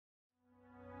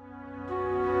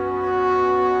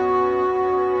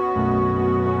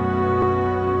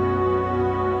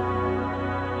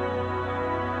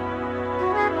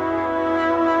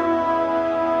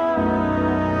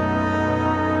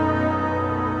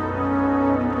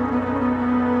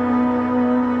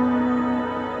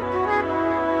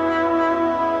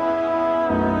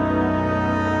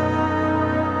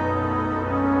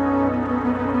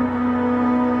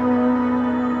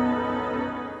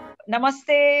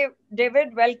Namaste,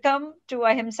 David. Welcome to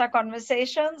Ahimsa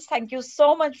Conversations. Thank you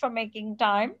so much for making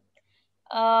time.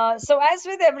 So, as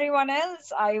with everyone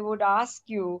else, I would ask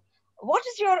you, what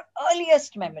is your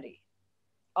earliest memory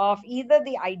of either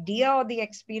the idea or the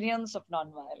experience of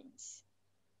nonviolence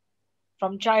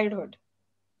from childhood?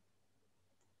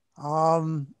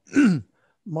 Um,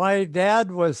 my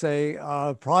dad was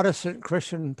a Protestant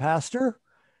Christian pastor,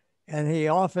 and he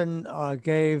often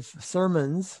gave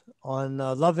sermons on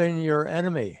loving your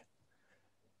enemy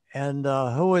and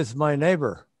who is my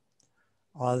neighbor,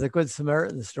 the Good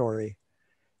Samaritan story.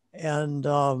 And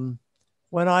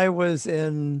when I was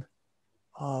in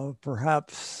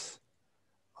perhaps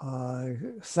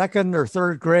second or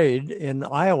third grade in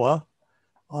Iowa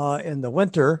in the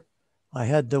winter, I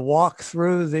had to walk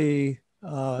through the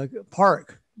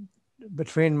park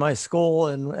between my school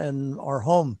and our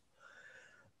home.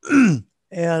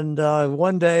 And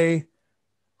one day,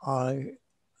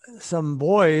 some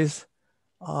boys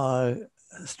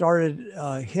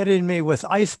started hitting me with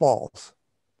ice balls.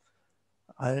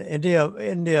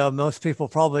 India, most people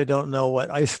probably don't know what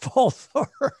ice balls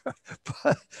are,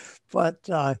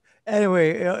 but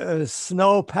anyway, it was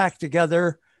snow packed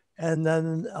together, and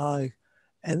then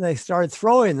and they started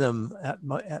throwing them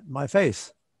at my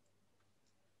face,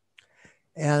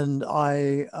 and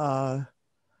I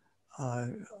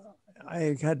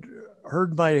had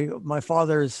heard my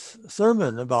father's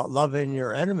sermon about loving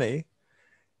your enemy,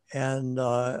 and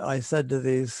I said to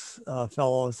these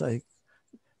fellows, they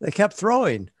kept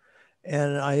throwing,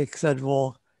 and I said,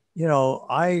 well,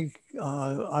 I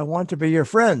want to be your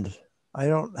friend. I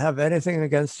don't have anything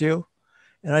against you,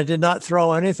 and I did not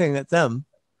throw anything at them,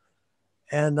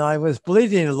 and I was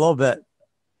bleeding a little bit,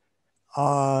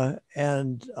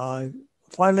 and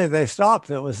finally they stopped.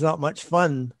 It was not much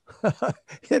fun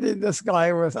hitting this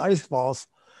guy with ice balls.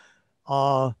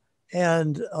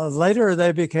 And later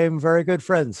they became very good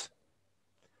friends.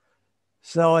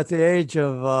 So at the age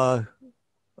of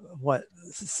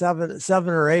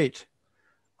seven or eight,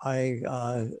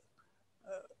 I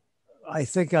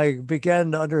think I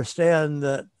began to understand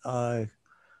that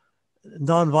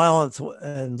nonviolence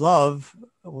and love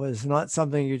was not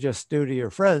something you just do to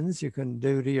your friends. You can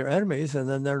do to your enemies, and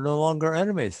then they're no longer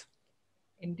enemies.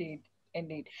 Indeed,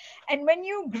 indeed. And when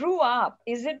you grew up,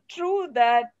 is it true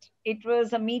that it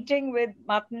was a meeting with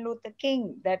Martin Luther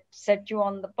King that set you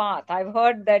on the path? I've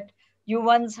heard that you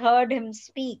once heard him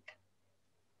speak.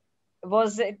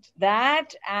 Was it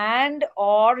that and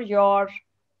or your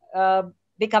uh,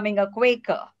 becoming a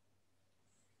Quaker?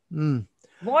 Mm.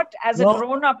 What, as a Well,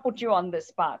 grown up, put you on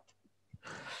this path?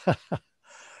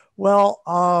 well,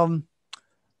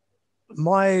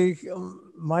 my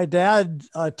dad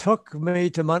took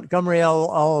me to Montgomery,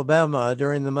 Alabama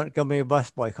during the Montgomery bus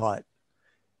boycott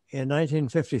in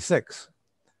 1956,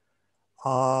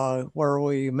 where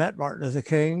we met Martin Luther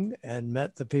King and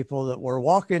met the people that were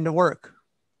walking to work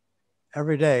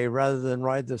every day rather than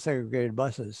ride the segregated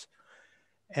buses.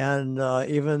 And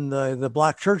even the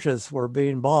black churches were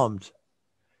being bombed.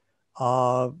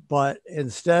 But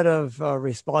instead of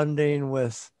responding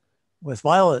with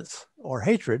violence or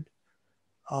hatred,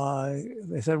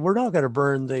 they said, we're not going to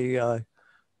burn the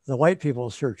white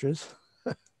people's churches.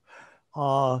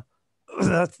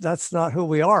 That's not who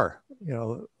we are.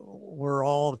 We're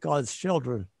all God's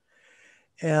children.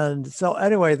 And so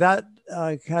anyway, that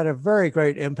had a very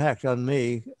great impact on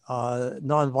me.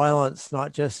 Nonviolence,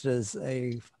 not just as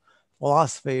a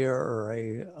philosophy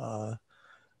or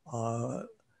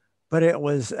but it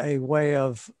was a way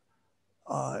of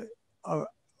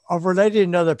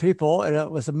relating to other people, and it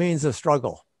was a means of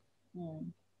struggle.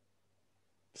 Mm.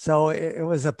 So it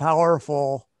was a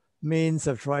powerful means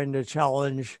of trying to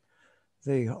challenge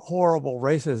the horrible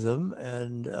racism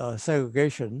and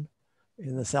segregation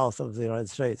in the South of the United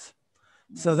States.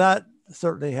 So that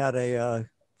certainly had a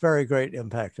very great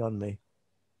impact on me.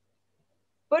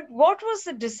 But what was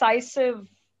the decisive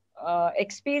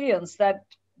experience that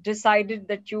decided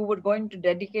that you were going to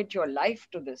dedicate your life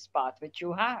to this path, which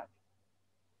you have?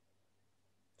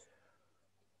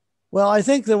 Well, I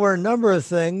think there were a number of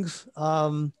things.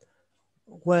 When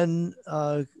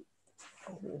I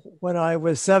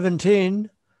was 17,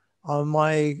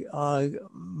 my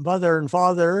mother and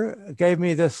father gave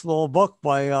me this little book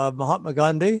by Mahatma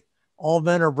Gandhi, All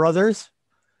Men Are Brothers.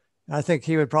 I think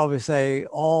he would probably say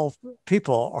all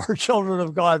people are children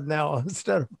of God now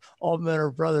instead of all men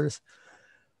are brothers.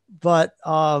 But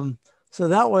so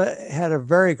that had a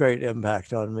very great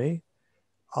impact on me.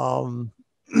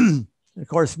 Of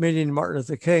course, meeting Martin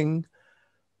Luther King.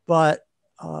 But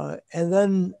and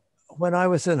then when I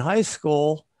was in high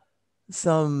school,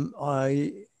 some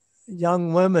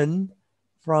young women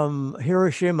from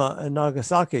Hiroshima and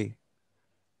Nagasaki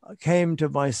came to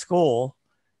my school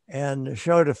and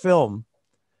showed a film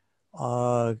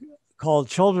called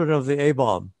Children of the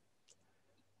A-Bomb,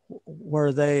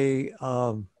 where they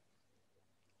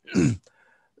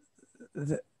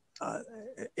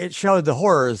it showed the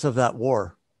horrors of that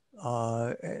war,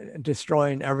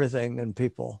 destroying everything and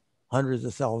people, hundreds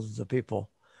of thousands of people.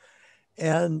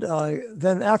 And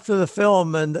then after the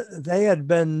film, and they had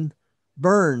been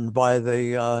burned by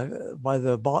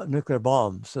the nuclear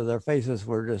bomb, so their faces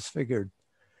were disfigured.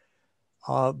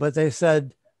 But they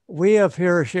said, we of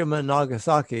Hiroshima and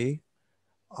Nagasaki,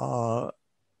 who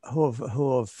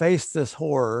have faced this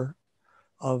horror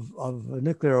of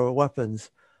nuclear weapons,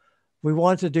 we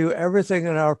want to do everything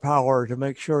in our power to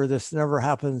make sure this never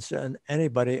happens to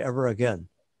anybody ever again.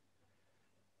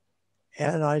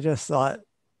 And I just thought,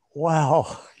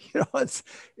 wow, it's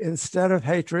instead of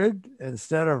hatred,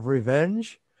 instead of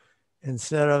revenge,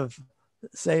 instead of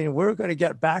saying we're going to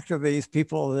get back to these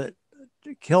people that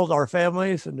killed our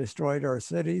families and destroyed our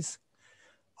cities,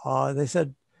 they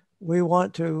said, we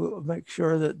want to make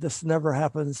sure that this never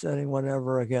happens to anyone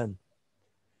ever again.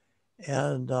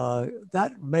 And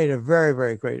that made a very,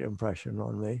 very great impression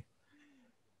on me.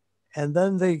 And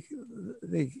then the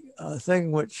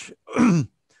thing which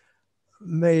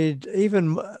made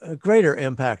even a greater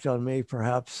impact on me,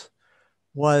 perhaps,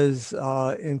 was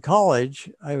in college.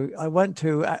 I went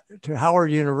to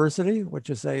Howard University,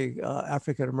 which is a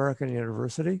African-American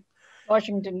university.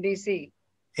 Washington, D.C.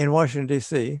 In Washington,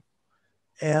 D.C.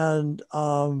 And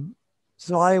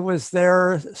so I was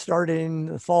there starting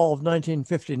the fall of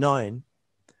 1959.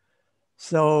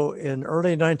 So in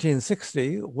early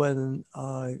 1960, when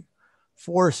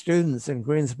 4 students in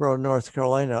Greensboro, North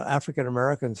Carolina,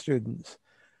 African-American students,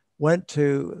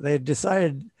 they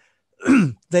decided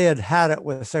they had it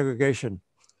with segregation.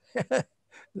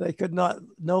 They could no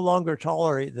longer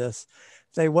tolerate this.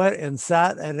 They went and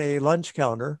sat at a lunch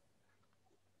counter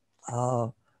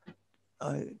to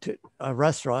a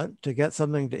restaurant to get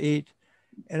something to eat.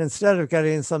 And instead of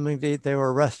getting something to eat, they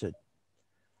were arrested.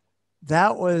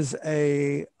 That was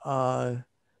a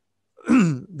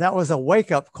that was a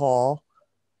wake-up call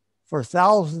for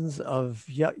thousands of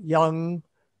young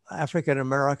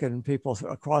African-American people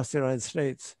across the United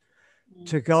States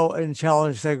to go and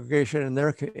challenge segregation in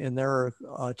their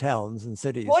towns and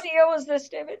cities. What year was this,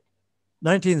 David?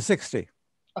 1960.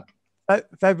 Okay.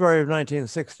 February of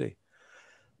 1960.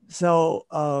 So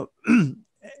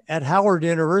at Howard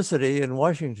University in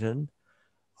Washington,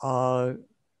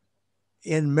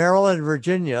 in Maryland,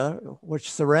 Virginia, which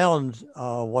surround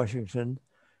Washington,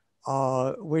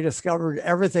 we discovered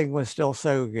everything was still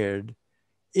segregated.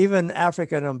 Even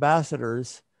African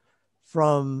ambassadors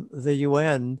from the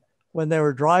UN, when they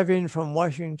were driving from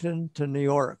Washington to New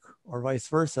York or vice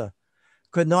versa,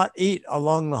 could not eat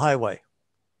along the highway.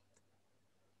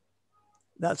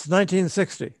 That's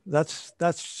 1960. That's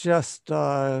just,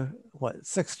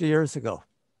 60 years ago.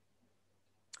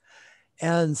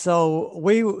 And so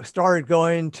we started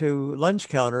going to lunch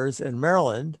counters in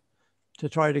Maryland to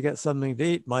try to get something to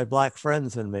eat, my Black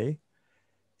friends and me.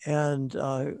 And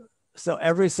so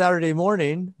every Saturday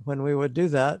morning when we would do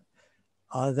that,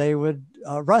 they would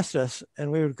arrest us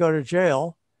and we would go to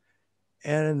jail.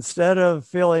 And instead of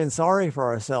feeling sorry for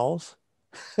ourselves,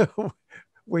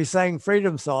 we sang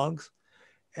freedom songs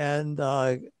and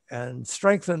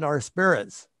strengthened our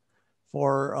spirits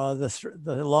for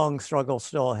the long struggle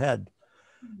still ahead.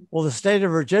 Well, the state of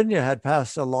Virginia had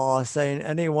passed a law saying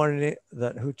anyone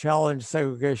who challenged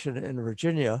segregation in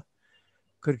Virginia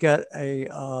could get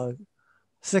a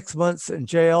 6 months in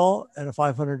jail and a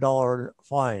 $500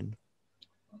 fine.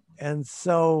 And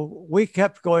so we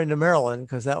kept going to Maryland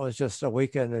because that was just a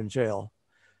weekend in jail.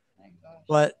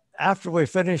 But after we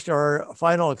finished our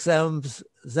final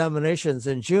examinations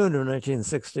in June of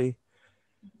 1960,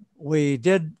 we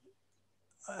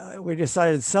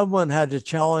decided someone had to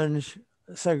challenge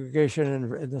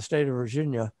segregation in the state of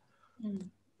Virginia.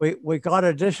 We got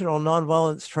additional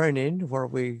nonviolence training where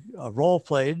we role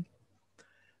played.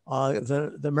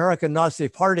 The American Nazi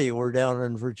Party were down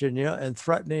in Virginia and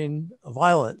threatening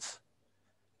violence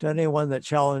to anyone that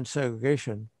challenged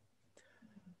segregation.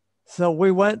 So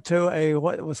we went to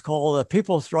what was called a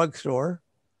People's Drugstore,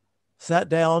 sat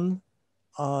down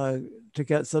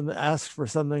to ask for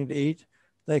something to eat.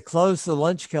 They closed the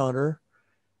lunch counter,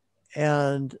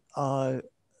 and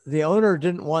the owner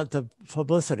didn't want the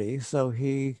publicity, so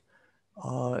he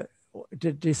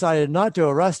decided not to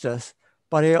arrest us,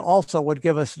 but he also would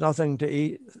give us nothing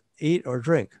to eat or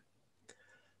drink.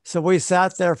 So we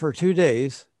sat there for 2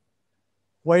 days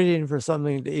waiting for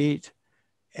something to eat.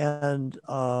 And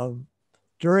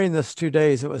during this 2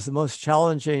 days, it was the most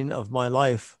challenging of my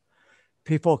life.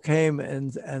 People came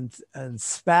and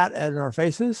spat in our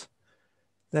faces.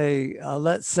 They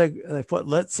they put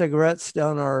lit cigarettes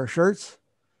down our shirts.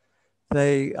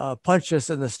 They punched us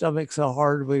in the stomach so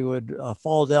hard we would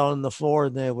fall down on the floor,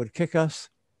 and they would kick us.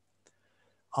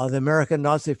 The American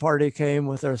Nazi Party came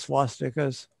with their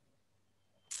swastikas.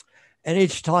 And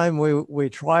each time we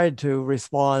tried to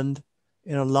respond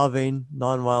in a loving,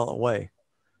 nonviolent way.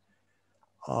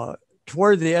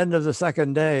 Toward the end of the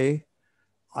second day,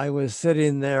 I was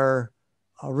sitting there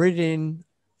reading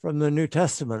from the New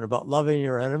Testament about loving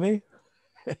your enemy.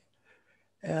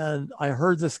 And I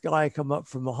heard this guy come up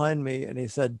from behind me, and he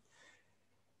said,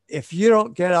 "If you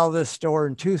don't get out of this store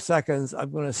in 2 seconds,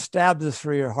 I'm going to stab this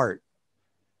through your heart."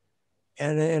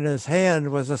 And in his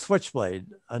hand was a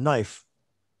switchblade, a knife.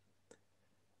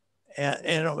 And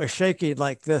it was shaking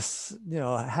like this,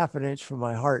 a half an inch from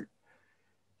my heart.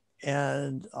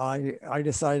 And I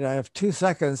decided I have 2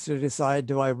 seconds to decide,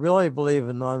 do I really believe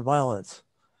in nonviolence?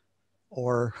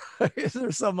 Or is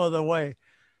there some other way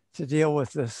to deal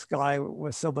with this guy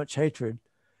with so much hatred?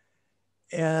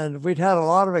 And we'd had a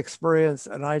lot of experience,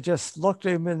 and I just looked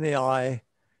him in the eye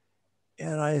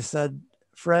and I said,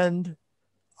 "Friend,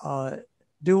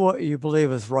 do what you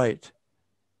believe is right,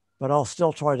 but I'll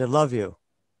still try to love you."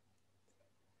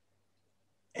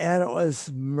 And it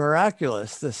was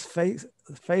miraculous. This face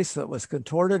that was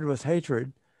contorted with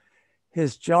hatred,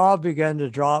 his jaw began to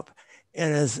drop,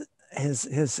 and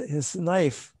his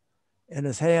knife in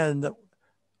his hand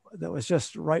that was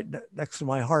just right next to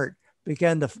my heart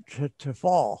began to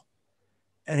fall,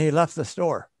 and he left the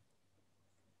store.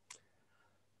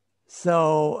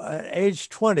 So at age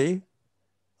 20,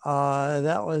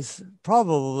 that was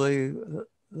probably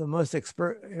the most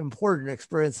important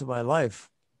experience of my life.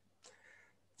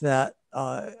 That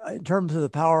in terms of the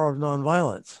power of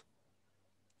nonviolence,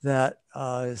 that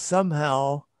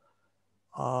somehow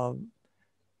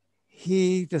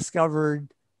he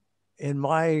discovered in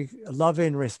my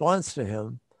loving response to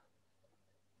him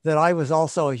that I was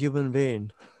also a human being,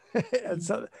 and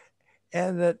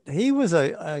that he was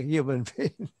a human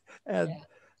being,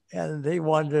 and he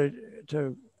wanted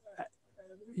to,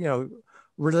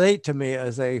 relate to me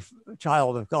as a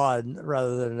child of God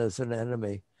rather than as an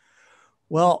enemy.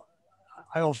 Well,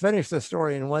 I will finish the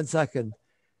story in 1 second.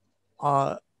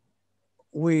 There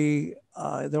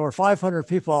were 500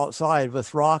 people outside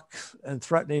with rocks and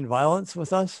threatening violence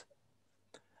with us.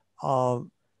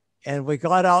 And we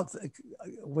got out,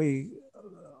 we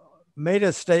made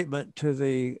a statement to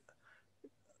the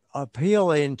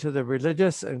appealing to the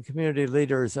religious and community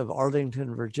leaders of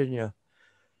Arlington, Virginia,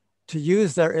 to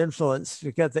use their influence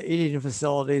to get the eating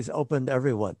facilities open to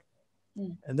everyone.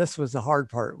 And this was the hard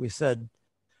part. We said,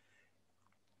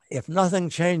 if nothing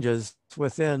changes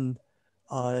within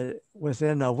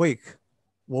a week,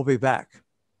 we'll be back.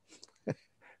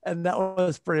 And that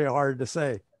was pretty hard to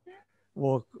say.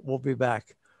 We'll be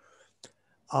back.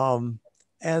 And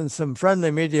some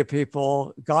friendly media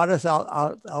people got us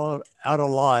out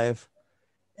alive,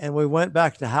 and we went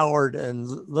back to Howard and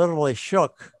literally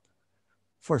shook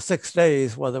for 6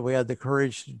 days whether we had the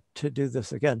courage to do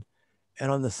this again.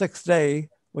 And on the 6th day,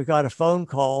 we got a phone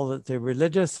call that the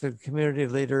religious and community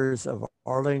leaders of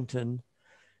Arlington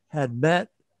had met,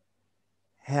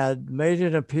 had made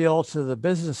an appeal to the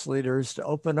business leaders to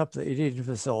open up the eating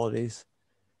facilities.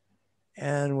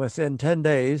 And within 10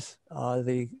 days,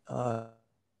 the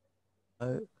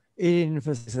eating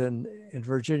facilities in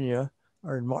Virginia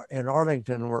or in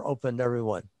Arlington were open to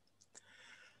everyone.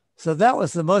 So that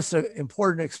was the most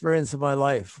important experience of my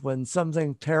life. When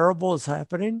something terrible is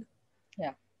happening,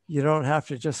 you don't have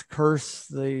to just curse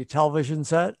the television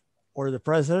set or the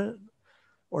president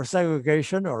or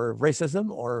segregation or racism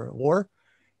or war.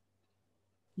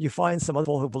 You find some other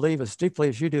people who believe as deeply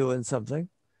as you do in something,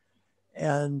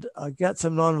 and get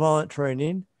some nonviolent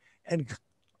training and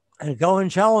go and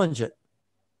challenge it,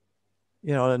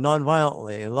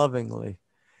 nonviolently and lovingly.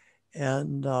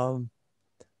 And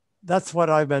that's what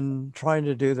I've been trying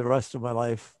to do the rest of my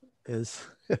life is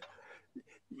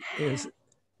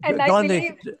and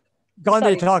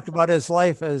Gandhi talked about his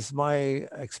life as my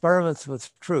experiments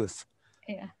with truth.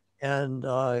 Yeah. And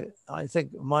I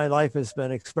think my life has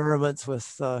been experiments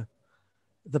with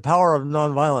the power of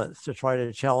nonviolence to try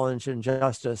to challenge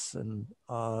injustice and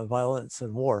violence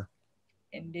and war.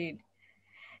 Indeed.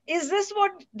 Is this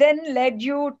what then led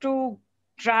you to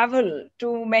travel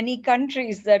to many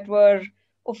countries that were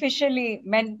officially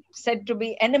said to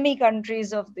be enemy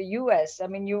countries of the US? I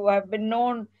mean, you have been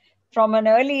known from an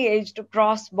early age to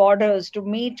cross borders, to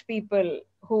meet people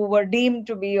who were deemed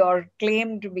to be or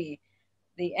claimed to be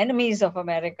the enemies of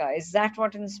America. Is that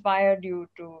what inspired you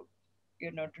to,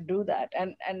 to do that?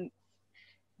 And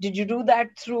did you do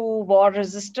that through war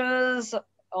resistors,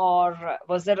 or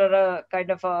was there a kind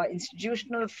of a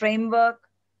institutional framework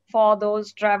for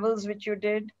those travels which you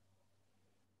did?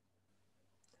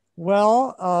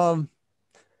 Well,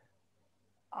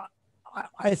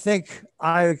 I think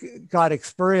I got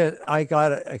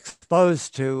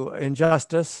exposed to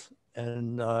injustice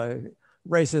and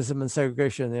racism and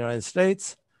segregation in the United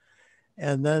States.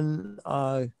 And then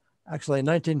actually in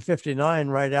 1959,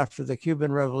 right after the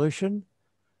Cuban Revolution,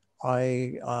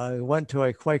 I went to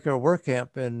a Quaker work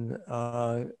camp in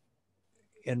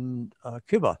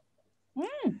Cuba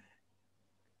Mm,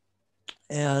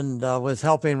 and was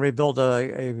helping rebuild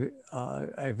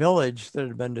a village that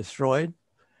had been destroyed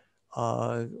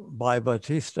by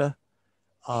Batista.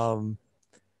 Um,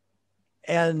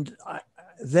 and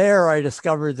there I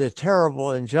discovered the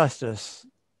terrible injustice,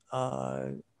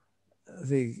 the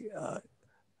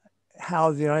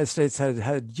how the United States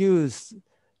had used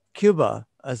Cuba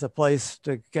as a place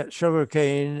to get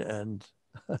sugarcane and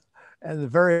the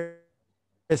various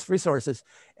resources,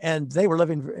 and they were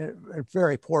living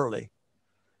very poorly.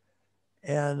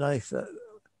 And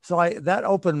that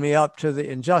opened me up to the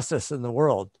injustice in the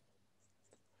world.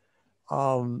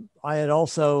 I had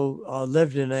also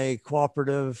lived in a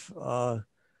cooperative,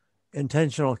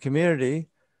 intentional community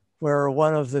where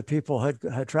one of the people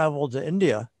had traveled to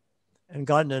India and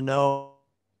gotten to know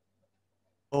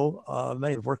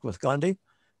many of worked with Gandhi,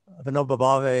 Vinoba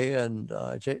Bhave, and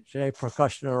J.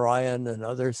 Prakash Narayan, and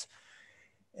others,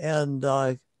 and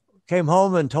came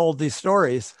home and told these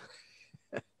stories.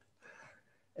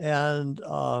 And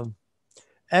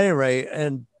anyway,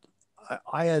 and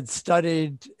I had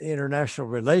studied international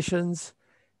relations,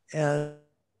 and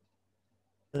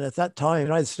at that time, the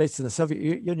United States and the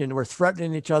Soviet Union were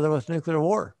threatening each other with nuclear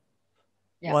war.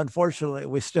 yeah. Well, unfortunately,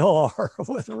 we still are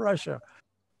with Russia.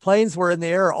 Planes were in the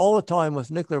air all the time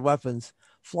with nuclear weapons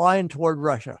flying toward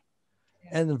Russia,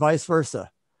 and vice versa.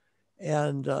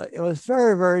 And it was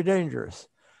very, very dangerous.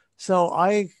 So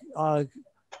I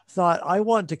thought I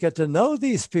want to get to know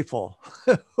these people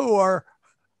who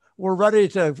were ready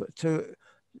to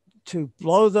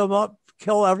blow them up,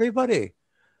 kill everybody.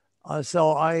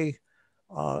 So I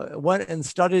went and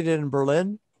studied in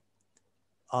Berlin,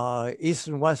 East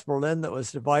and West Berlin, that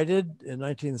was divided in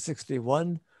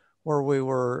 1961, where we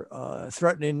were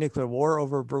threatening nuclear war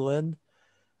over Berlin.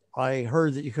 I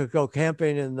heard that you could go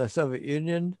camping in the Soviet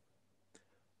Union.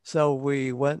 So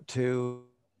we went to,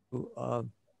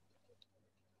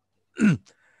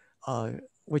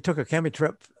 we took a camping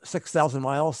trip 6,000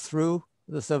 miles through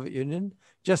the Soviet Union,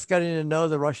 just getting to know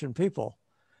the Russian people.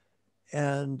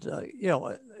 And,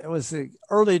 it was the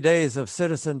early days of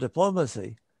citizen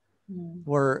diplomacy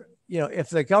where, if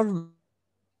the government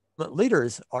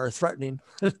leaders are threatening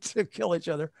to kill each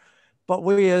other, but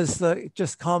we as the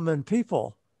just common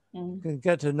people can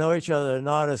get to know each other,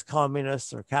 not as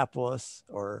communists or capitalists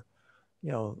or,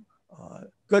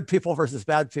 good people versus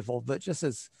bad people, but just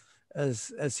as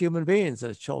human beings,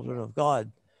 as children of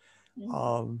God.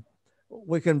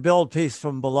 We can build peace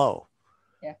from below.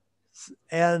 Yeah.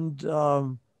 And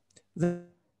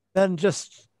then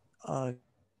just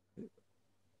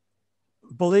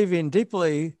believing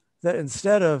deeply that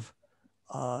instead of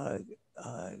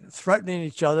threatening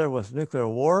each other with nuclear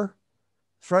war,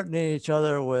 threatening each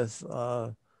other with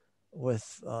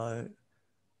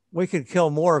we can kill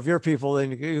more of your people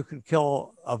than you can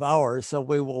kill of ours, so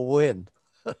we will win.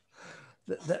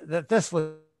 that this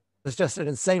was just an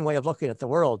insane way of looking at the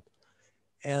world,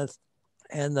 and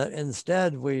that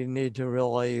instead we need to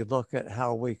really look at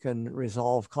how we can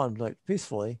resolve conflict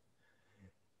peacefully.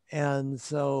 And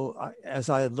so, as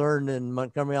I learned in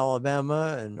Montgomery,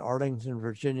 Alabama, and Arlington,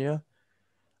 Virginia,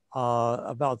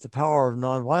 about the power of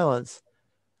nonviolence,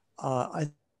 I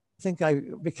think I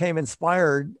became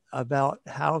inspired about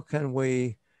how can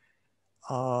we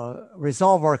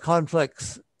resolve our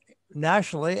conflicts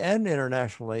nationally and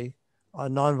internationally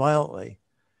nonviolently,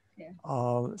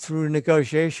 through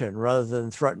negotiation rather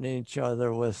than threatening each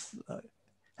other with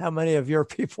how many of your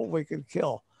people we could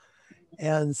kill.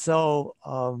 And so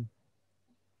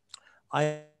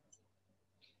I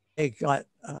got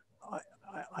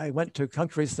I went to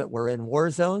countries that were in war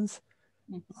zones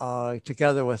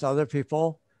together with other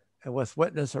people, and with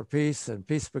Witness for Peace and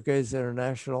Peace Brigades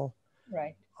International,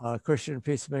 Right. Christian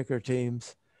peacemaker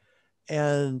teams,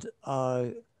 and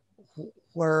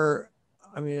where,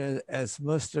 I mean, as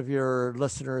most of your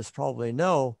listeners probably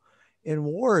know, in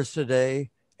wars today,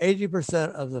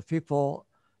 80% of the people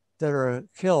that are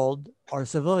killed are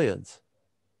civilians.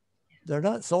 They're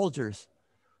not soldiers.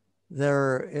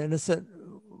 They're innocent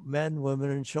men, women,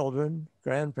 and children,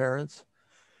 grandparents,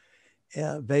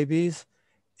 babies.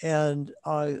 And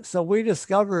so we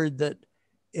discovered that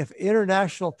if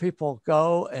international people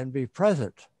go and be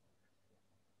present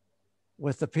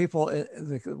with the people,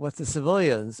 with the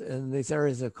civilians in these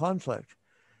areas of conflict,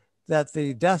 that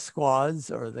the death squads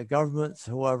or the governments,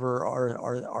 whoever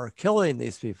are killing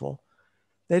these people,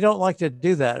 they don't like to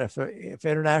do that if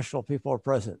international people are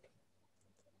present.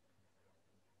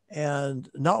 And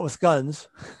not with guns,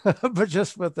 but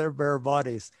just with their bare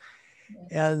bodies.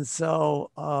 And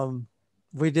so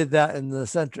we did that in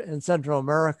Central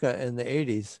America in the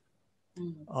 80s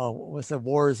with the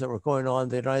wars that were going on.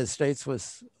 The United States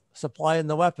was supplying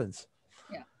the weapons.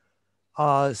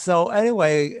 Yeah. So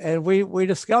anyway, and we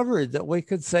discovered that we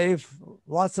could save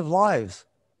lots of lives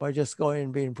by just going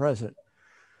and being present.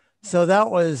 So that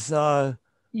was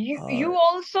you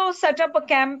also set up a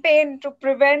campaign to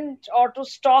prevent or to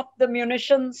stop the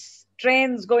munitions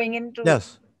trains going into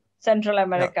yes. Central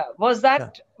America. Yeah. Was that,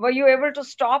 Yeah. were you able to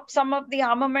stop some of the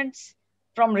armaments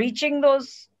from reaching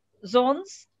those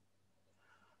zones?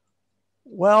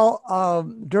 Well,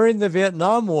 during the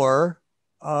Vietnam War,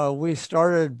 we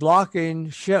started blocking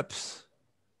ships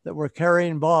that were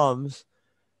carrying bombs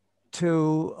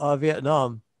to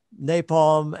Vietnam,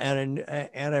 napalm and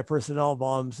anti-personnel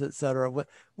bombs, etc.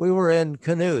 We were in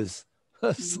canoes,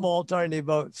 small, tiny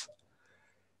boats,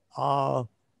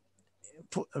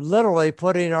 literally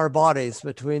putting our bodies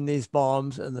between these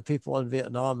bombs and the people in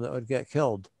Vietnam that would get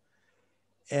killed.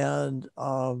 And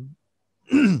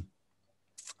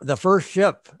the first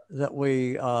ship that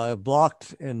we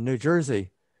blocked in New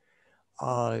Jersey,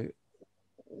 it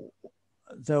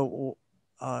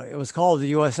was called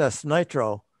the USS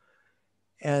Nitro.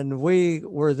 And we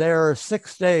were there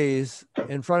 6 days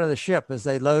in front of the ship as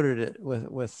they loaded it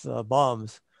with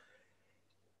bombs.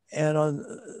 And on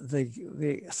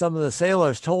some of the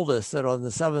sailors told us that on the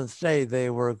 7th day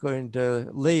they were going to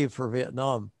leave for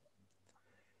Vietnam.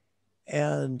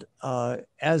 And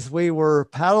as we were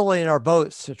paddling our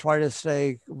boats to try to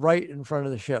stay right in front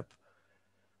of the ship,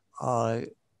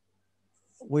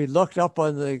 we looked up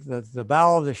on the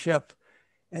bow of the ship,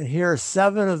 and here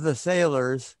 7 of the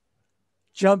sailors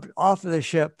jumped off of the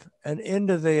ship and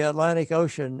into the Atlantic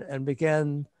Ocean and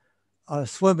began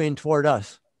swimming toward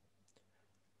us.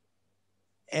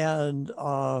 And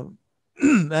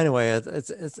anyway,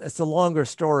 it's a longer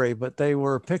story, but they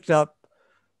were picked up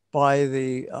by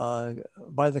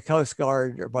the Coast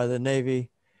Guard or by the Navy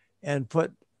and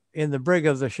put in the brig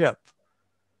of the ship.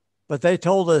 But they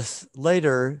told us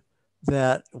later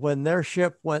that when their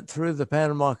ship went through the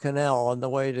Panama Canal on the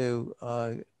way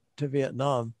to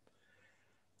Vietnam,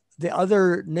 the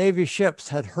other Navy ships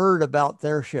had heard about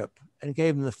their ship and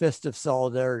gave them the fist of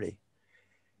solidarity.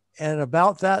 And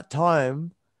about that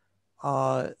time,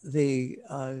 the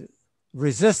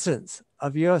resistance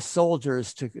of U.S.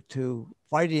 soldiers to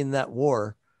fighting that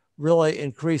war really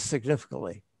increased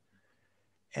significantly.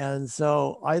 And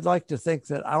so I'd like to think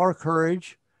that our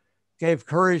courage gave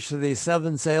courage to these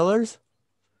 7 sailors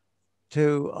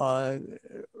to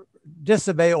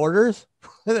disobey orders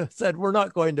that said, we're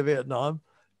not going to Vietnam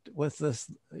with this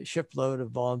shipload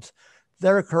of bombs.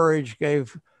 Their courage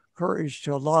gave courage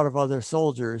to a lot of other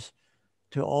soldiers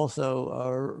to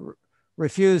also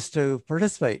refuse to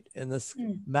participate in this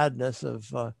madness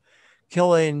of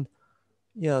killing,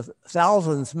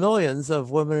 thousands, millions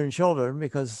of women and children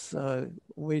because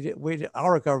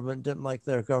our government didn't like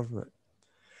their government.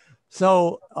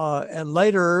 So, and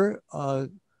later,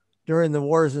 during the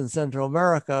wars in Central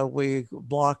America, we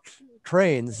blocked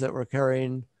trains that were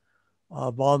carrying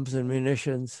bombs and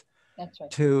munitions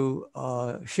to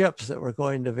ships that were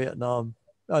going to Vietnam,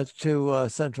 to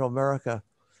Central America.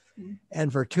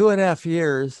 And for 2.5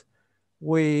 years,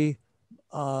 we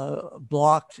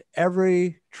blocked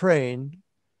every train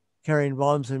carrying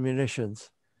bombs and munitions.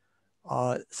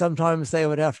 Sometimes they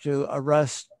would have to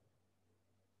arrest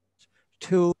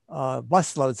 2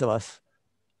 busloads of us,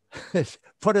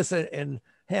 put us in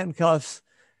handcuffs,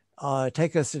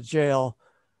 take us to jail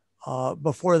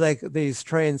before these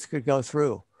trains could go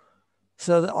through.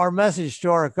 So our message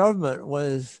to our government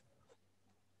was,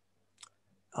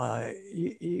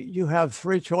 you have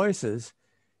 3 choices.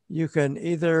 You can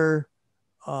either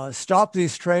stop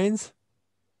these trains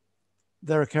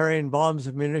that are carrying bombs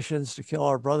and munitions to kill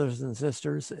our brothers and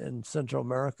sisters in Central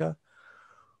America,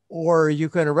 or you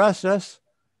can arrest us.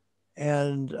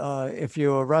 And if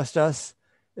you arrest us,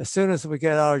 as soon as we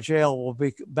get out of jail, we'll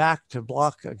be back to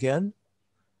block again,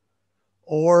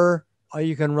 or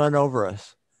you can run over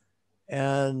us.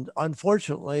 And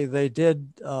unfortunately, they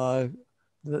did.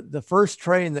 The first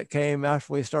train that came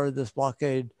after we started this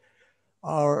blockade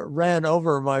ran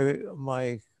over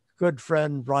my good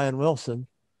friend Brian Wilson,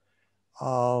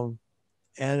 um,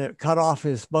 and it cut off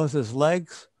both his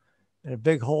legs and a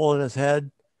big hole in his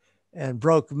head, and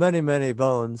broke many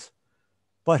bones.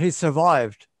 But he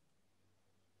survived,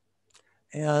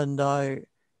 and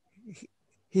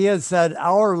he had said,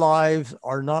 "Our lives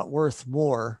are not worth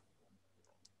more,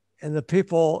 and the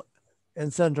people in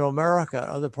Central America,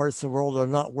 other parts of the world, are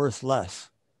not worth less."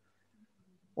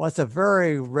 Well, it's a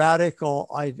very radical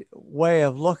way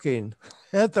of looking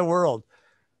at the world,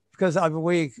 because I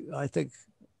think,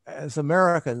 as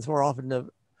Americans, we're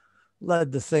often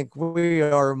led to think we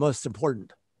are most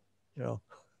important. You know,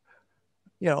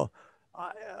 you know,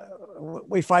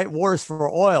 we fight wars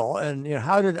for oil, and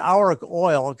how did our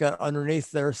oil get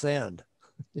underneath their sand?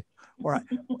 Right.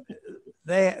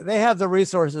 They have the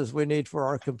resources we need for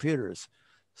our computers,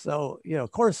 so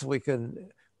of course we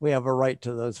have a right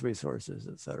to those resources,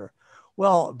 etc.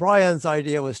 Well, Brian's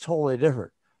idea was totally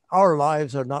different. Our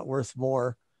lives are not worth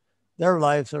more; their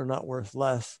lives are not worth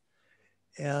less.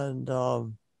 And at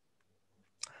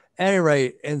any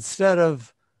rate, instead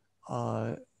of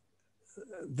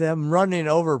them running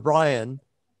over Brian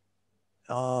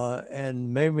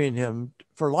and maiming him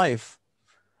for life,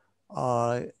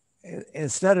 uh,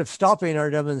 instead of stopping our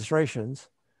demonstrations,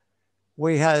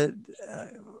 we had,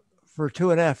 for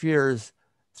 2.5 years,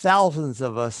 thousands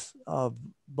of us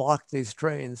blocked these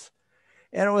trains.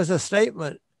 And it was a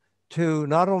statement to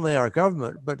not only our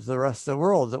government, but to the rest of the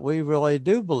world, that we really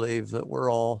do believe that we're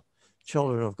all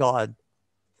children of God.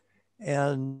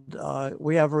 And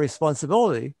we have a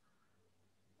responsibility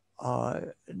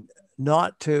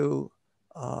not to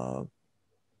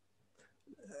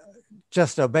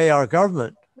just obey our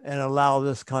government and allow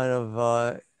this kind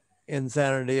of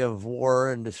insanity of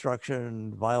war and destruction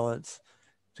and violence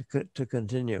to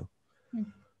continue.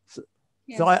 So,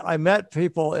 Yeah. so I met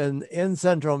people in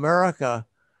Central America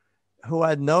who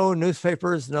had no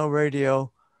newspapers, no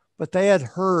radio, but they had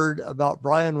heard about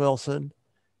Brian Wilson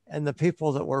and the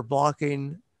people that were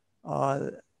blocking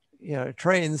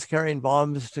trains carrying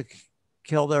bombs to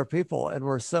kill their people, and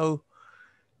were so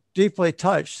deeply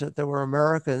touched that there were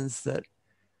Americans that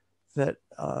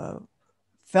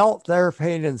felt their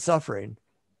pain and suffering,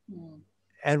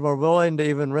 and were willing to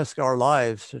even risk our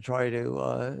lives to try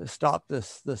to stop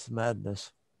this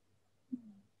madness.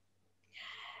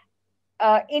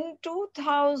 In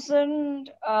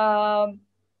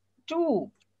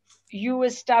 2002, you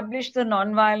established the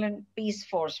Nonviolent Peace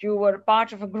Force. You were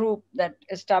part of a group that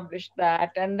established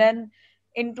that. And then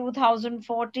in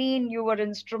 2014, you were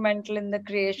instrumental in the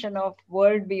creation of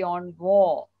World Beyond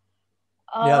War.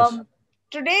 Yes.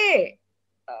 Today,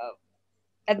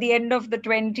 at the end of the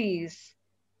 20s,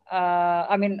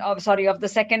 of the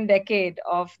second decade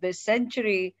of this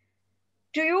century,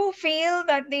 do you feel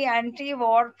that the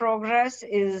anti-war progress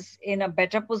is in a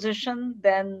better position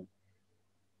than,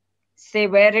 say,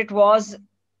 where it was?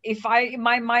 If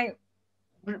my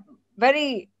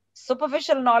very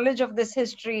superficial knowledge of this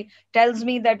history tells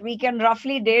me that we can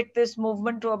roughly date this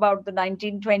movement to about the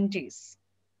 1920s,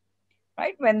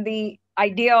 right, when the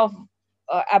idea of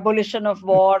abolition of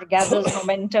war gathers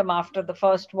momentum after the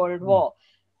First World War.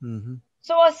 Mm-hmm.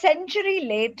 So a century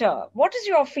later, what is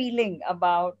your feeling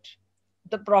about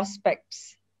the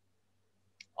prospects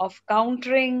of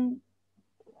countering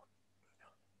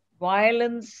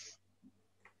violence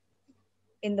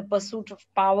in the pursuit of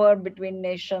power between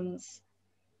nations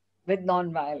with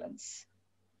nonviolence?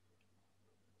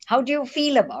 How do you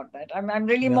feel about that? I'm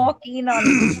really more keen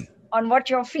on what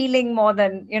you're feeling more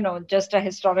than just a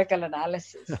historical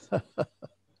analysis.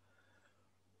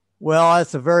 Well,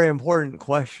 that's a very important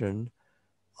question.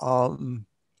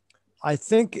 I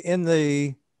think in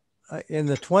the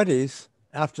 20s,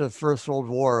 after the First World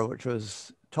War, which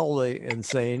was totally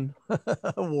insane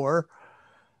war,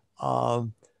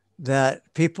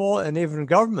 that people and even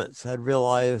governments had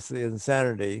realized the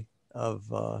insanity of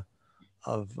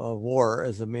war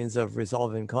as a means of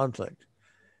resolving conflict,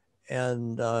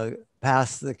 and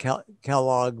passed the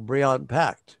Kellogg-Briand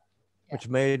Pact, which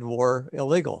made war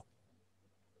illegal.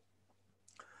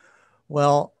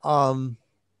 Well,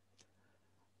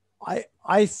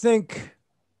 I think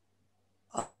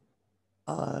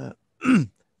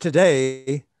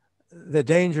today the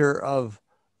danger of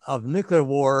nuclear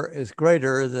war is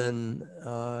greater than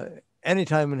any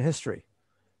time in history.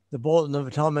 The Bulletin of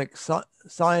Atomic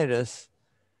Scientists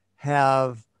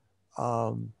have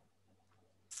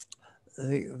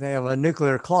they have a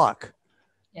nuclear clock,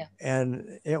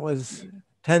 and it was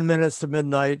 10 minutes to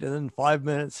midnight, and then 5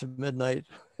 minutes to midnight,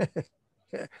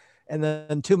 and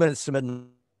then 2 minutes to midnight,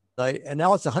 and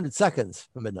now it's 100 seconds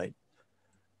to midnight.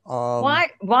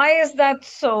 Why is that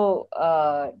so,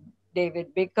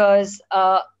 David? Because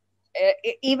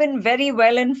even very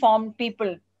well informed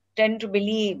people tend to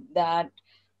believe that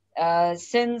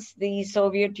since the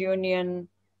Soviet Union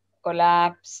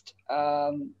collapsed,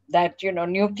 that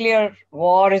nuclear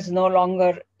war is no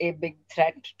longer a big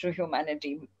threat to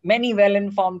humanity. Many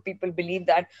well-informed people believe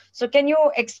that. So, can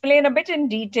you explain a bit in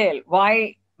detail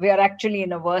why we are actually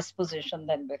in a worse position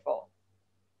than before?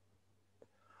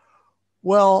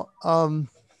 Well,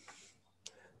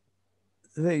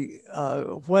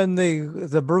 when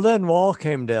the Berlin Wall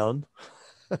came down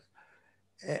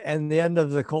and the end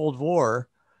of the Cold War,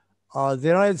 the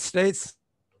United States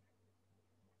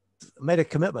made a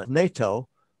commitment, NATO,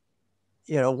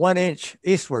 1 inch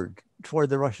eastward toward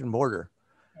the Russian border.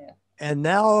 Yeah. And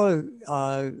now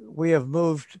we have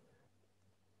moved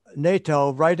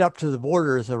NATO right up to the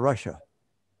borders of Russia.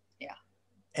 Yeah.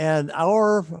 And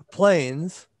our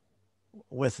planes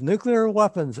with nuclear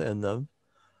weapons in them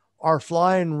are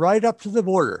flying right up to the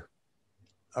border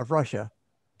of Russia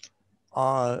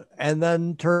and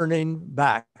then turning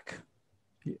back.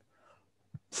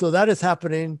 So that is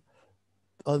happening.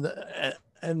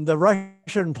 And the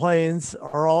Russian planes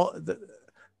are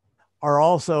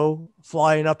also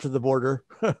flying up to the border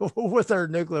with their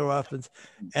nuclear weapons,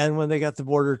 and when they get the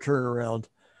border, turn around.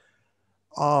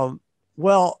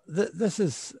 Well, this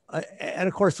is, and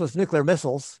of course, with nuclear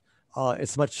missiles,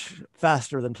 it's much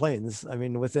faster than planes. I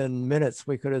mean, within minutes,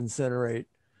 we could incinerate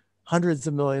hundreds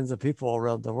of millions of people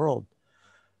around the world.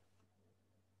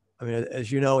 I mean,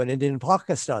 as you know, in India and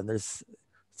Pakistan, there's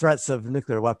threats of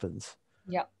nuclear weapons.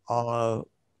 Yeah. The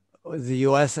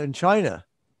US and China.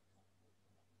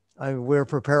 We're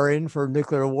preparing for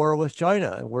nuclear war with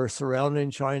China. We're surrounding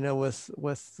China with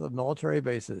military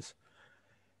bases.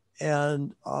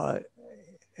 And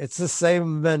it's the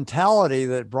same mentality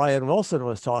that Brian Wilson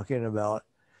was talking about.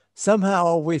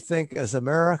 Somehow we think as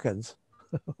Americans,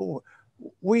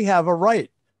 we have a right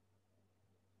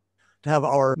to have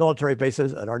our military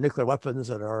bases and our nuclear weapons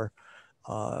and our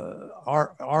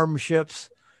armed ships,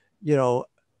 you know,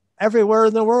 everywhere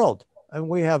in the world. And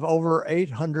we have over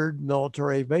 800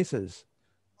 military bases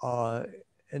uh,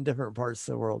 in different parts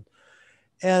of the world.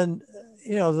 And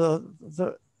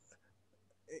the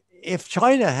if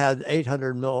China had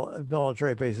 800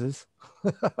 military bases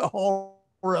all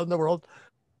around the world,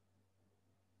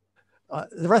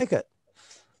 the rest take it.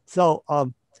 So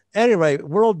anyway,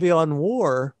 World Beyond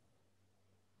War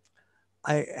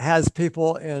has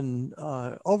people in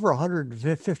over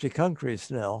 150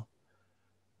 countries now,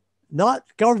 not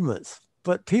governments,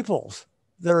 but peoples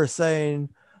that are saying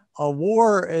a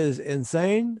war is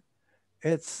insane.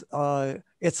 It's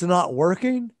not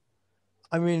working.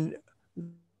 I mean,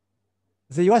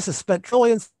 the U.S. has spent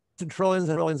trillions and trillions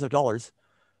and trillions of dollars,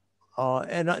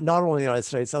 and not only the United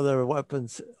States, other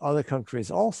weapons, other countries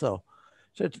also,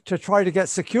 to try to get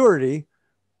security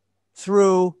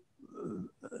through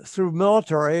through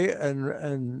military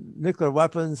and nuclear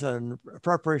weapons and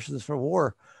preparations for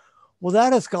war. Well,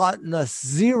 that has gotten us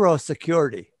zero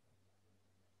security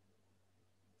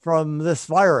from this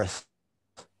virus,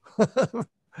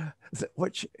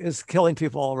 which is killing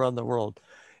people all around the world.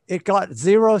 It got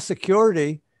zero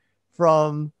security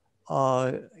from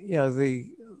the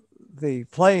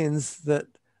planes that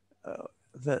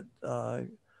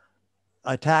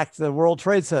attacked the World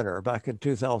Trade Center back in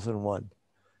 2001.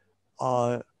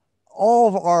 All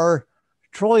of our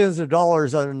trillions of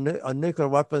dollars on nuclear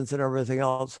weapons and everything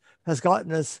else has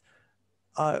gotten us.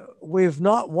 We've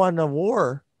not won a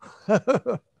war.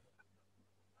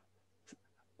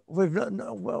 We've not.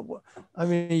 No, well, I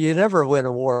mean, you never win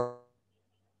a war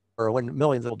when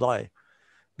millions of people die.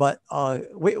 But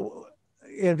we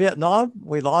in Vietnam,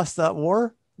 we lost that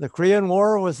war. The Korean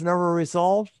War was never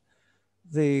resolved.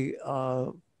 The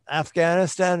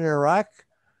Afghanistan and Iraq,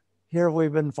 here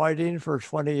we've been fighting for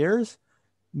 20 years.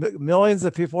 Millions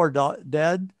of people are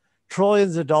dead.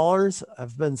 Trillions of dollars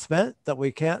have been spent that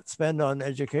we can't spend on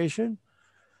education.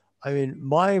 I mean,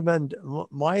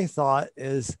 my thought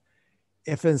is,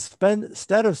 if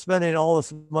instead of spending all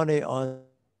this money on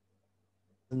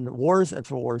wars and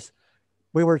for wars,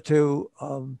 we were to,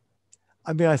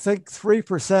 I mean, I think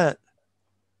 3%.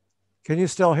 Can you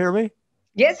still hear me?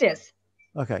 Yes, yes.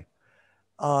 Okay.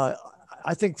 I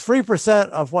think 3%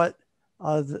 of what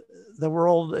the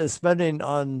world is spending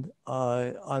on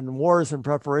wars and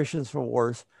preparations for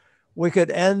wars, we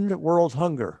could end world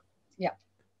hunger. Yeah.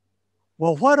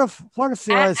 Well, what if the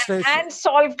United States and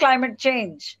solve climate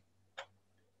change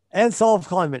and solve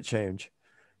climate change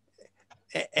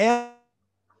and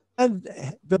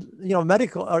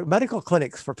medical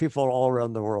clinics for people all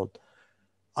around the world?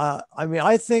 I mean,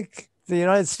 I think the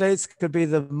United States could be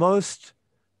the most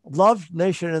loved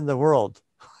nation in the world.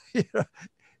 You know,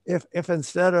 if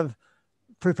instead of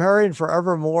preparing for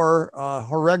ever more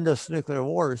horrendous nuclear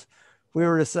wars, we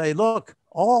were to say, look,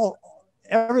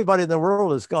 everybody in the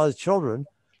world is God's children.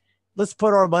 Let's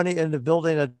put our money into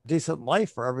building a decent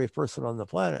life for every person on the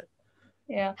planet.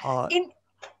 Yeah. Uh,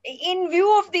 In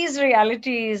view of these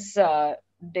realities,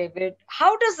 David,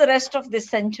 how does the rest of this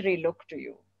century look to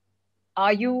you?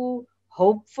 Are you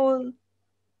hopeful,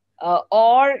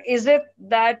 or is it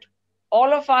that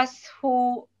all of us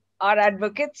who are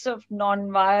advocates of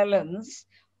nonviolence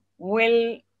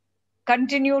will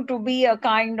continue to be a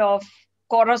kind of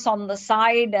chorus on the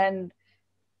side, and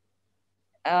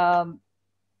um,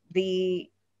 the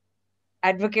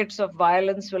advocates of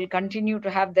violence will continue to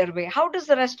have their way? How does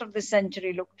the rest of this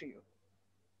century look to you?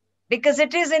 Because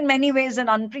it is in many ways an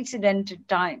unprecedented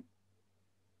time,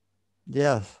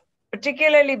 yes.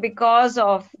 particularly because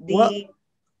of Well,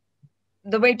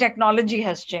 the way technology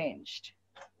has changed.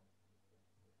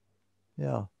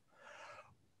 yeah.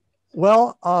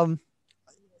 Well, one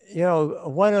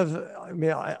of, I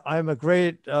mean, I'm a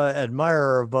great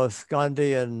admirer of both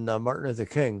Gandhi and Martin Luther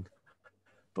King.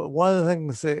 But one of the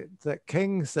things that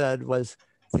King said was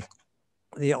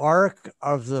the arc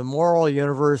of the moral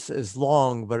universe is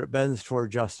long, but it bends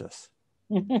toward justice.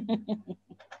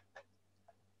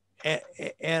 And,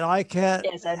 and I can't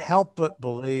Yes, I know. help but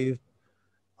believe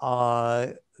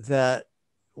that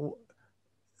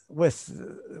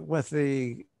with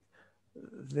the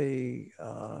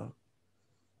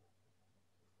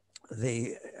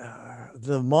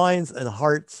the minds and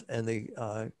hearts and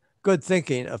the good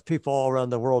thinking of people all around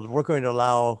the world, we're going to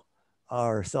allow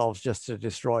ourselves just to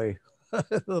destroy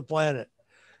the planet,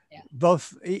 Yeah.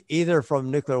 both either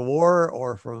from nuclear war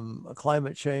or from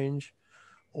climate change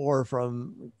or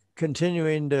from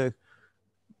continuing to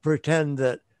pretend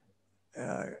that.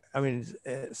 I mean,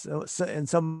 so in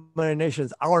so many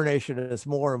nations, our nation is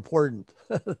more important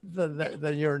Yeah.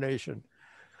 than your nation.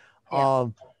 Yeah.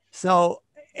 So,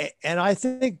 and I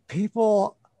think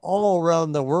people all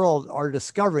around the world are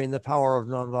discovering the power of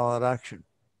nonviolent action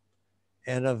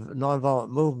and of nonviolent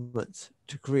movements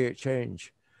to create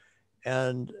change.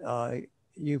 And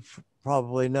you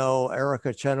probably know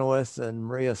Erica Chenoweth and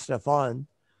Maria Stefan,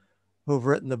 who've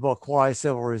written the book Why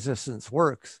Civil Resistance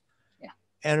Works, Yeah.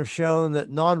 and have shown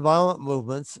that nonviolent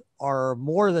movements are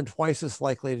more than twice as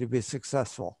likely to be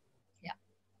successful Yeah.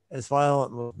 as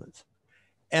violent movements.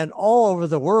 And all over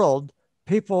the world,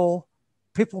 people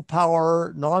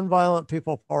power, nonviolent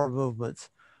people power movements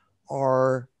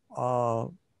are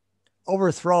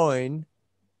overthrowing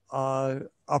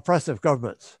oppressive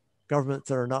governments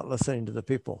that are not listening to the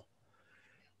people.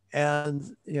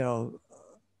 And,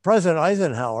 President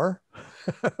Eisenhower,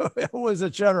 who was a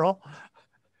general,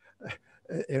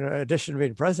 in addition to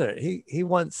being president, he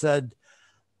once said,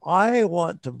 I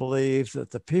want to believe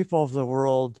that the people of the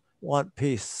world want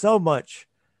peace so much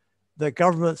that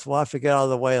governments will have to get out of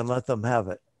the way and let them have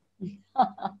it.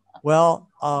 Well,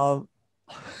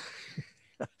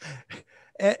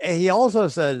 he also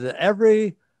said that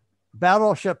every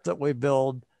battleship that we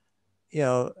build,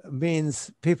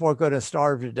 means people are going to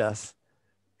starve to death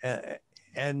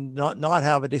and not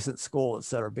have a decent school, et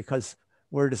cetera, because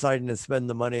we're deciding to spend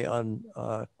the money on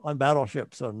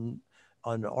battleships, Yeah.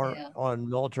 on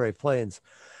military planes.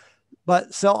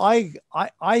 But so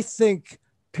I think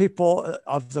people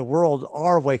of the world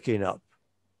are waking up,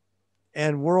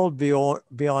 and World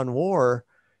Beyond War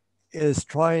is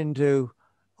trying to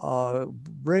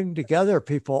bring together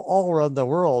people all around the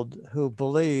world who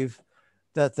believe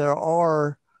that there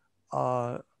are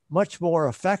much more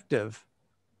effective,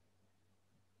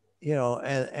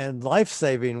 and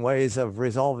life-saving ways of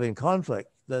resolving conflict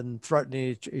than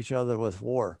threatening each other with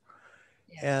war.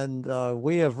 Yeah. And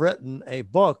we have written a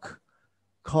book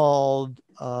called,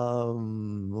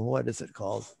 what is it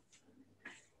called?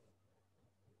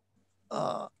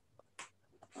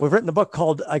 We've written a book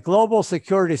called A Global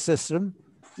Security System,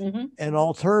 Mm-hmm. an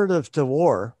Alternative to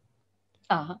War.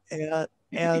 Uh-huh. And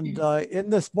in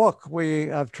this book, we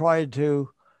have tried to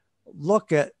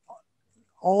look at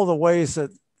all the ways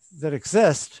that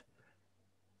exist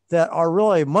that are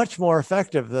really much more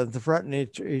effective than threatening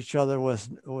each other with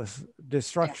Yeah.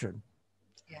 destruction.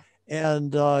 Yeah.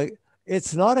 And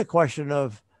it's not a question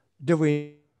of do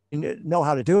we know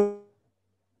how to do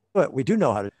it? We do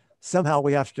know how to do it. Somehow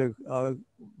we have to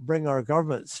bring our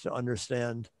governments to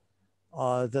understand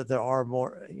that there are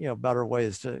more, better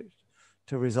ways to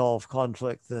resolve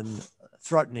conflict than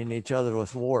threatening each other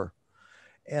with war.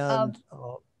 Um, And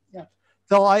yeah.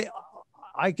 so I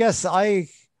guess uh,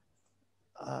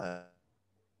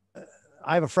 I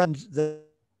have a friend that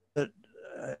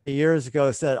years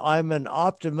ago said, I'm an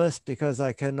optimist because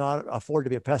I cannot afford to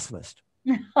be a pessimist.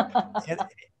 And,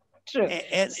 True.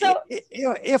 and So,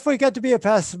 if we get to be a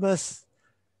pessimist,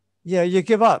 you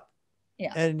give up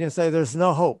yeah, and you say there's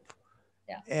no hope.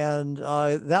 yeah, And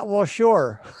that will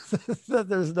assure that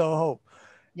there's no hope.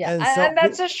 yeah. And And so,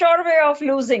 that's a sure way of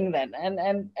losing then,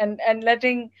 and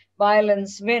letting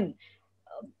violence win.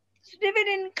 So, David,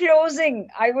 in closing,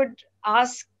 I would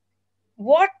ask,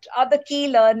 what are the key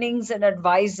learnings and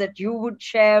advice that you would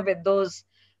share with those?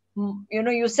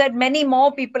 You said many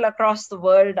more people across the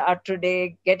world are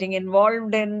today getting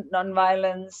involved in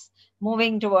nonviolence,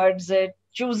 moving towards it,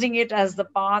 choosing it as the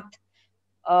path,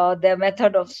 their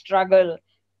method of struggle.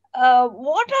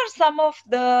 What are some of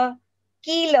the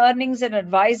key learnings and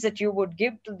advice that you would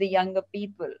give to the younger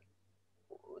people,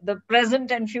 the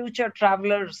present and future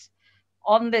travelers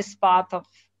on this path of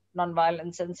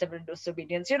nonviolence and civil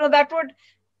disobedience? That would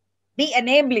be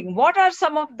enabling. What are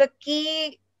some of the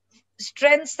key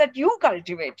strengths that you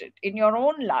cultivated in your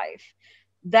own life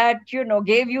that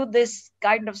gave you this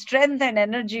kind of strength and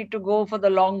energy to go for the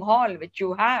long haul, which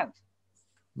you have?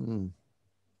 hmm.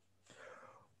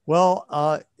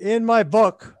 Well, in my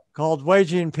book called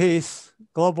Waging Peace,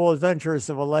 Global Adventures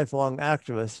of a Lifelong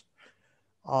Activist,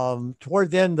 toward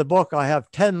the end of the book, I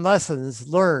have 10 lessons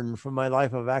learned from my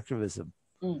life of activism.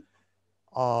 Mm.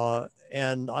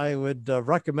 And I would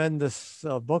recommend this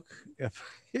book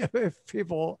if, if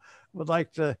people would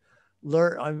like to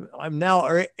learn. I'm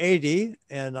now 80,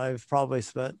 and I've probably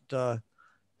spent,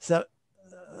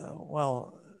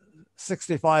 well,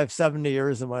 65, 70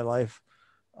 years of my life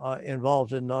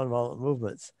involved in nonviolent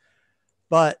movements.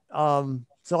 But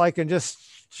so I can just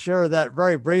share that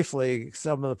very briefly,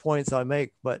 some of the points I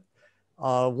make. But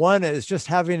one is just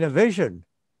having a vision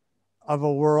of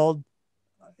a world,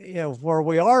 where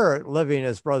we are living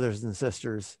as brothers and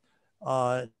sisters,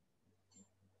 not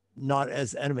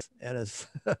as enemies and as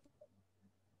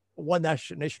one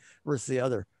nation versus the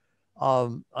other.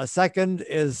 A second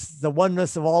is the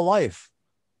oneness of all life,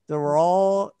 that we're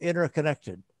all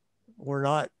interconnected. We're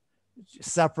not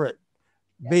separate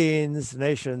beings,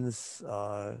 nations,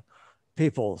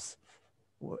 peoples,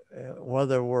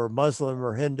 whether we're Muslim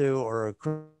or Hindu or a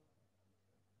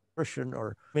Christian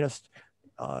or communist,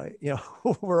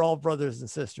 we're all brothers and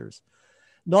sisters.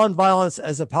 Nonviolence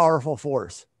as a powerful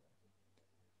force.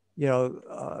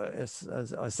 As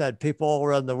I said, people all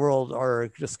around the world are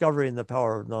discovering the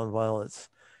power of nonviolence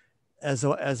as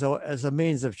a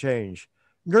means of change.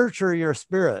 Nurture your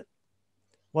spirit,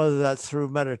 whether that's through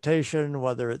meditation,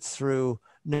 whether it's through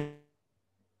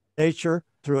nature,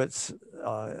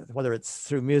 whether it's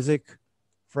through music,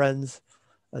 friends.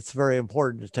 That's very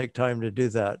important to take time to do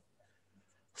that.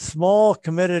 Small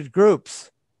committed groups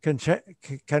can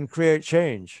create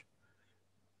change.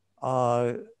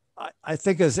 I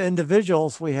think as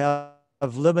individuals, we have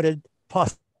limited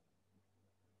possibility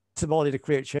to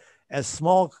create change. As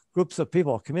small groups of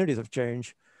people, communities of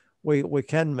change, we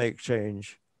can make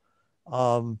change.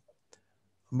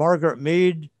 Margaret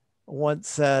Mead once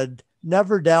said,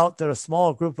 never doubt that a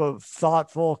small group of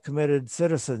thoughtful, committed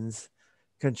citizens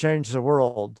can change the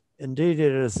world. Indeed,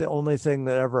 it is the only thing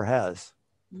that ever has.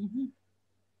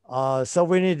 Mm-hmm. So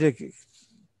we need to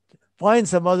find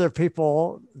some other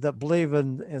people that believe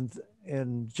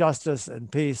in justice and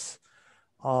peace,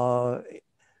 and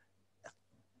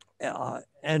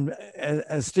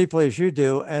as deeply as you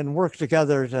do, and work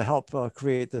together to help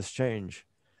create this change.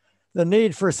 The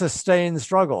need for sustained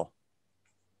struggle.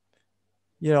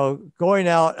 Going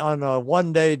out on a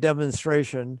one-day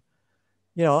demonstration,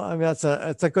 I mean, that's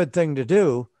a good thing to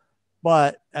do.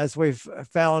 But as we've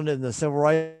found in the civil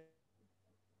rights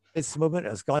movement,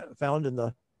 as God found in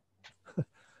the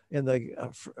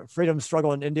freedom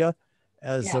struggle in India,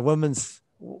 as the women's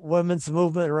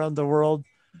movement around the world,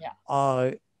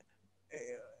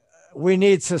 we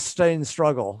need sustained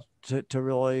struggle to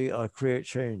really create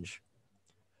change.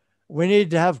 We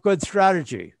need to have good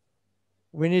strategy.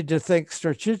 We need to think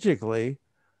strategically.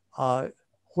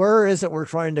 Where is it we're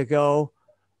trying to go?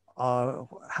 How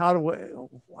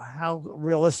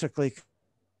realistically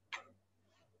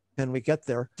can we get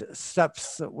there?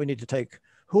 Steps that we need to take.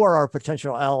 Who are our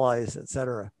potential allies,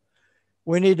 etc.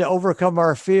 We need to overcome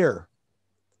our fear.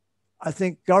 I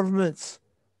think governments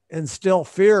instill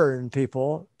fear in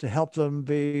people to help them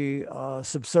be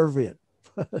subservient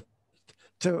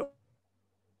to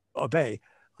obey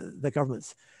the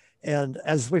governments. And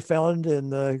as we found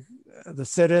in the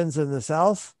sit-ins in the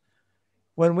South,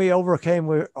 when we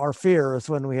overcame our fear is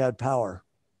when we had power.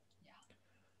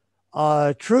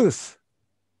 Truth.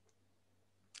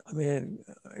 I mean,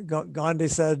 Gandhi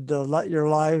said,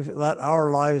 let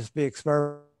our lives be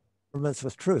experimental governments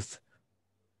with truth.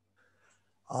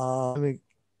 I mean,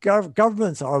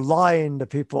 governments are lying to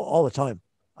people all the time.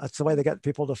 That's the way they get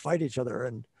people to fight each other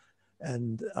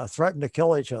and threaten to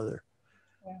kill each other.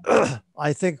 Yeah.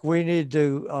 I think we need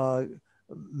to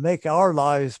make our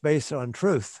lives based on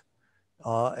truth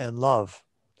and love.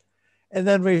 And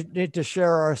then we need to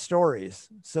share our stories,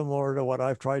 similar to what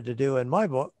I've tried to do in my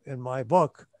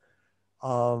book.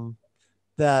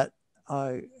 That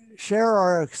share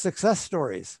our success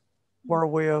stories, where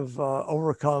we have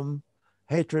overcome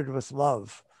hatred with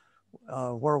love,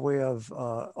 where we have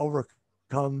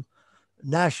overcome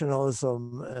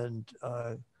nationalism and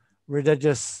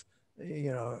religious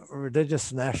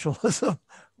nationalism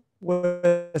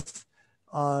with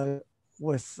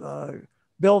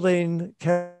building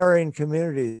caring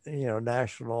communities,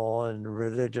 national and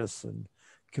religious and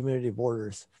community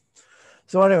borders.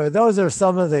 So anyway, those are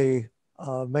some of the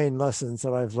main lessons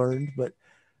that I've learned.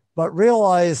 But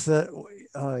realize that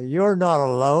you're not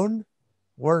alone.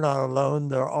 We're not alone.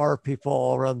 There are people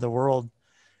all around the world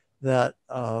that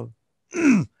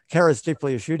care as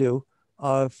deeply as you do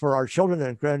for our children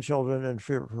and grandchildren and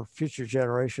for future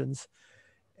generations.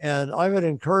 And I would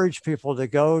encourage people to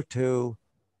go to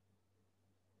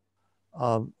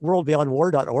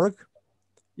worldbeyondwar.org.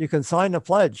 You can sign a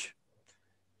pledge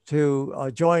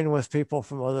to join with people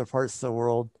from other parts of the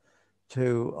world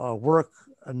to work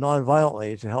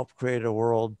nonviolently to help create a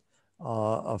world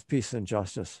of peace and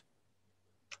justice.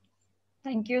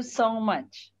 Thank you so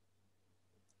much.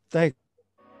 Thank you.